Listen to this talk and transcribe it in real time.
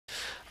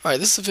Alright,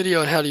 this is a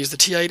video on how to use the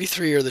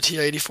TI-83 or the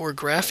TI-84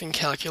 graphing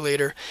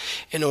calculator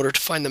in order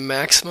to find the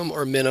maximum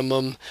or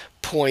minimum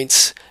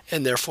points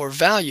and therefore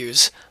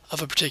values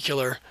of a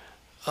particular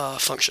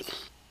function.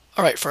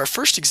 Alright, for our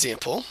first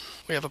example,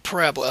 we have a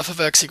parabola f of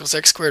x equals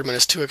x squared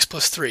minus 2x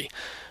plus 3. Alright,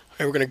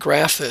 we're going to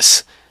graph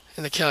this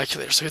in the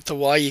calculator. So hit the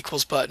y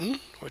equals button,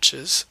 which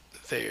is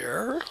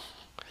there,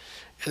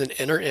 and then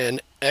enter in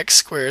x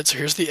squared. So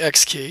here's the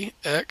x key,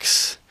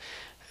 x,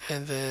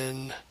 and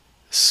then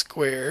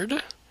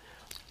squared,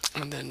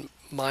 and then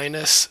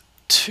minus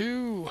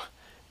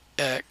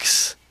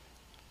 2x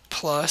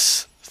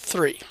plus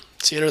 3.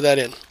 So you enter that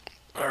in.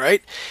 All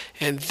right,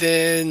 and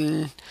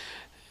then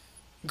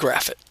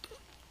graph it.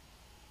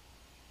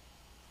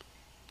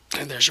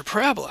 And there's your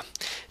parabola.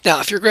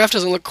 Now, if your graph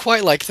doesn't look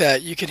quite like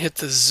that, you can hit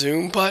the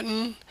zoom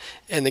button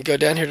and then go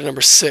down here to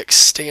number 6,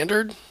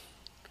 standard.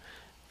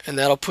 And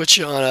that'll put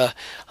you on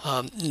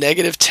a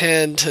negative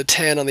 10 to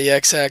 10 on the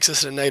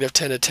x-axis and a negative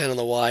 10 to 10 on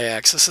the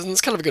y-axis. And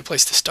it's kind of a good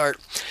place to start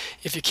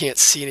if you can't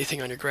see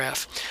anything on your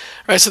graph.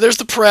 All right, so there's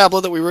the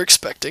parabola that we were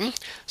expecting.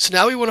 So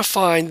now we want to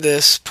find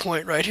this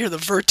point right here, the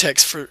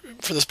vertex for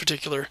this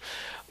particular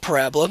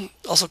parabola,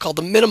 also called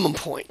the minimum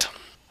point.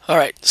 All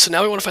right, so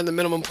now we want to find the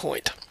minimum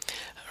point.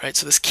 All right,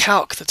 so this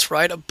calc that's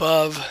right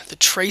above the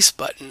trace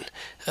button,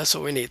 that's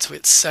what we need. So we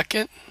hit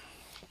second,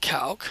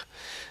 calc.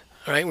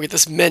 All right, we get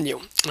this menu.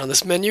 And on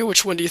this menu,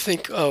 which one of these do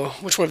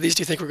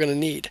you think we're going to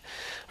need?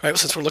 All right, well,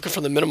 since we're looking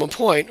for the minimum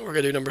point, we're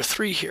going to do number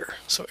 3 here.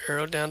 So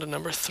arrow down to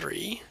number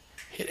 3,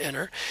 hit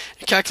enter.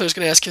 The calculator is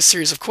going to ask you a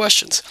series of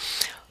questions.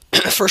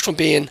 The first one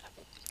being,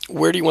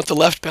 where do you want the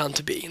left bound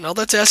to be? And all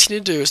that's asking you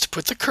to do is to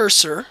put the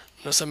cursor,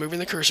 notice I'm moving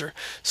the cursor,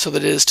 so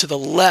that it is to the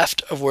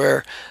left of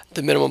where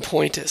the minimum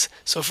point is.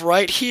 So if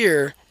right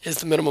here is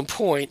the minimum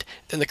point,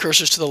 then the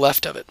cursor is to the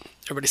left of it.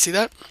 Everybody see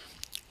that?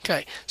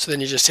 Okay, so then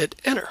you just hit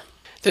enter.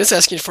 Then it's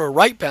asking for a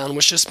right bound,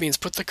 which just means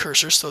put the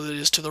cursor so that it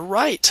is to the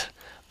right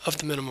of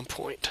the minimum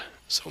point.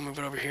 So we'll move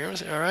it over here and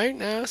say, all right,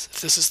 now if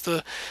this is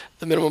the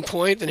minimum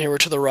point, then here we're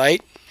to the right,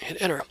 hit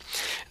enter. And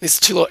these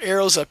two little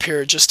arrows up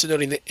here are just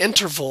denoting the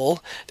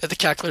interval that the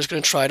calculator is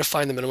going to try to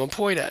find the minimum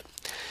point at.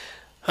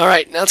 All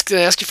right, now it's going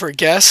to ask you for a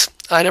guess.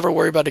 I never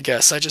worry about a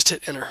guess. I just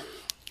hit enter.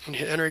 And you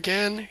hit enter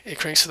again, it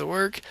cranks through the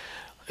work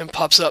and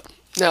pops up.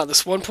 Now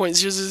this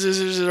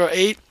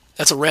 1.00008,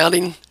 that's a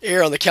rounding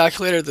error on the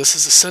calculator. This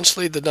is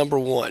essentially the number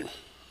 1.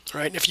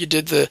 Right? If you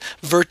did the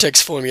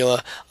vertex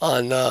formula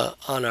on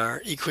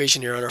our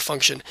equation here, on our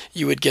function,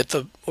 you would get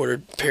the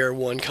ordered pair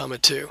 1,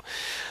 2. All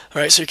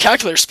right, so your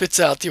calculator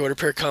spits out the ordered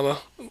pair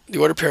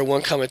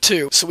 1,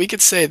 2. So we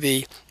could say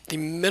the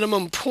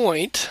minimum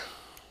point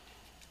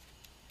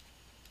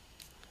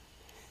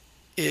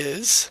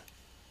is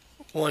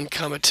 1,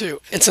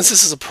 2. And since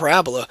this is a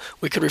parabola,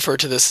 we could refer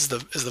to this as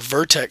the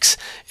vertex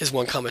is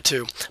 1,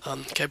 2.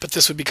 Okay, but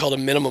this would be called a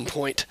minimum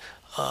point,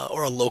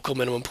 or a local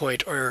minimum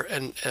point, or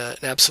an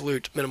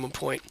absolute minimum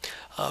point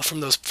from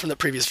the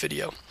previous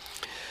video.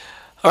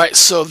 All right,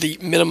 so the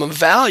minimum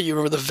value,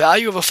 remember the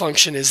value of a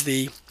function is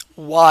the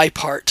y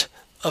part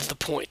of the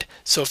point.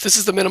 So if this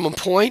is the minimum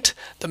point,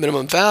 the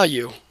minimum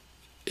value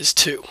is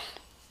 2.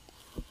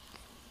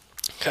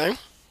 Okay,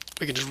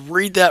 we can just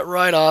read that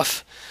right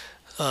off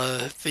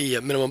the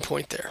minimum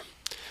point there.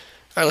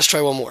 All right, let's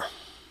try one more.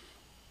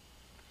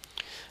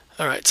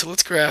 All right, so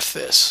let's graph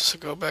this. So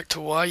go back to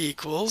y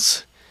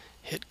equals,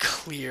 hit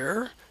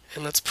clear,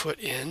 and let's put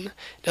in,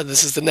 now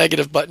this is the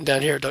negative button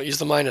down here, don't use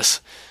the minus.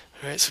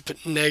 All right, so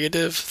put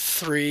negative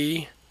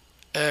 3x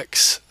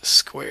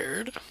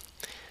squared.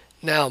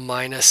 Now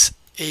minus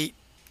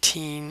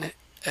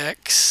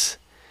 18x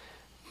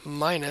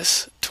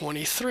minus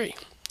 23.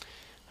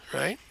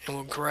 Right, and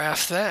we'll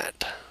graph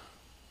that.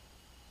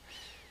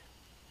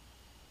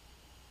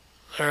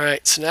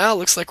 Alright, so now it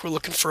looks like we're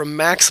looking for a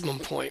maximum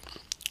point.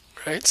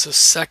 Right, so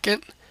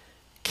second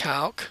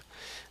calc.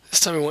 This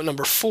time we want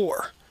number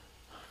 4.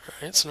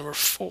 Alright, so number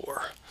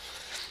 4.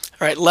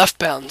 Alright, left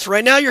bound.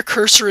 Right now your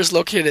cursor is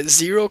located at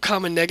 0,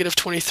 negative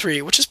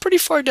 23, which is pretty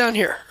far down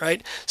here,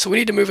 right? So we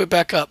need to move it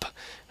back up.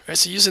 Right,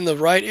 so using the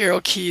right arrow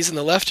keys and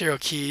the left arrow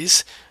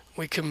keys,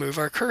 we can move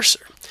our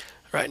cursor.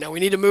 Right, now we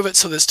need to move it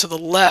so that it's to the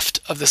left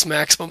of this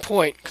maximum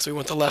point because we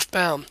want the left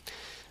bound.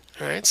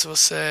 All right, so we'll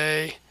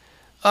say,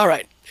 all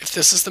right, if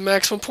this is the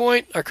maximum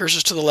point, our cursor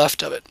is to the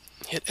left of it.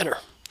 Hit enter.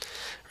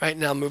 Right,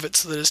 now move it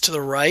so that it's to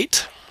the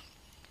right.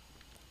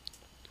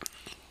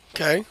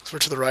 Okay, so we're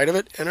to the right of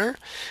it, enter.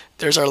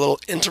 There's our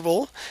little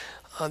interval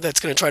that's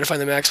going to try to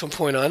find the maximum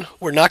point on.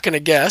 We're not going to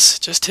guess,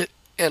 just hit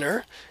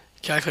enter.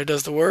 Calculator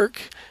does the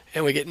work,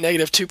 and we get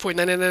negative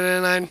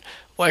 2.9999,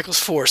 y equals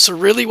 4. So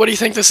really, what do you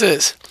think this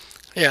is?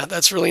 Yeah,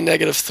 that's really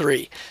negative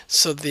 3.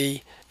 So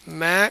the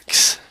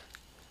maximum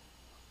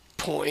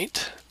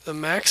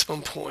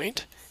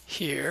point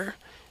here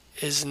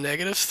is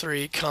negative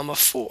 3,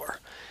 4.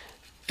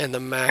 And the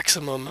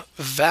maximum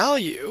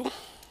value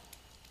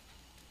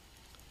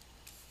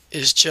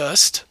is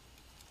just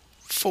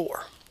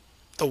 4,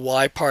 the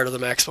y part of the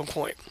maximum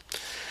point.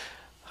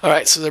 All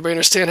right, so does everybody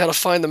understand how to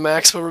find the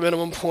maximum or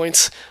minimum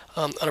points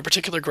on a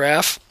particular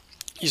graph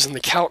using the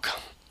calc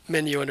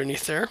menu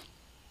underneath there.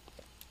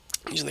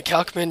 Using the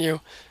calc menu,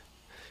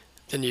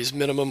 then use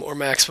minimum or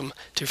maximum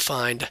to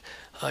find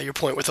your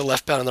point with the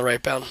left bound and the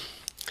right bound.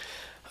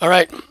 All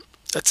right,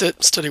 that's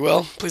it. Study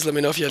well. Please let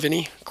me know if you have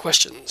any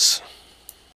questions.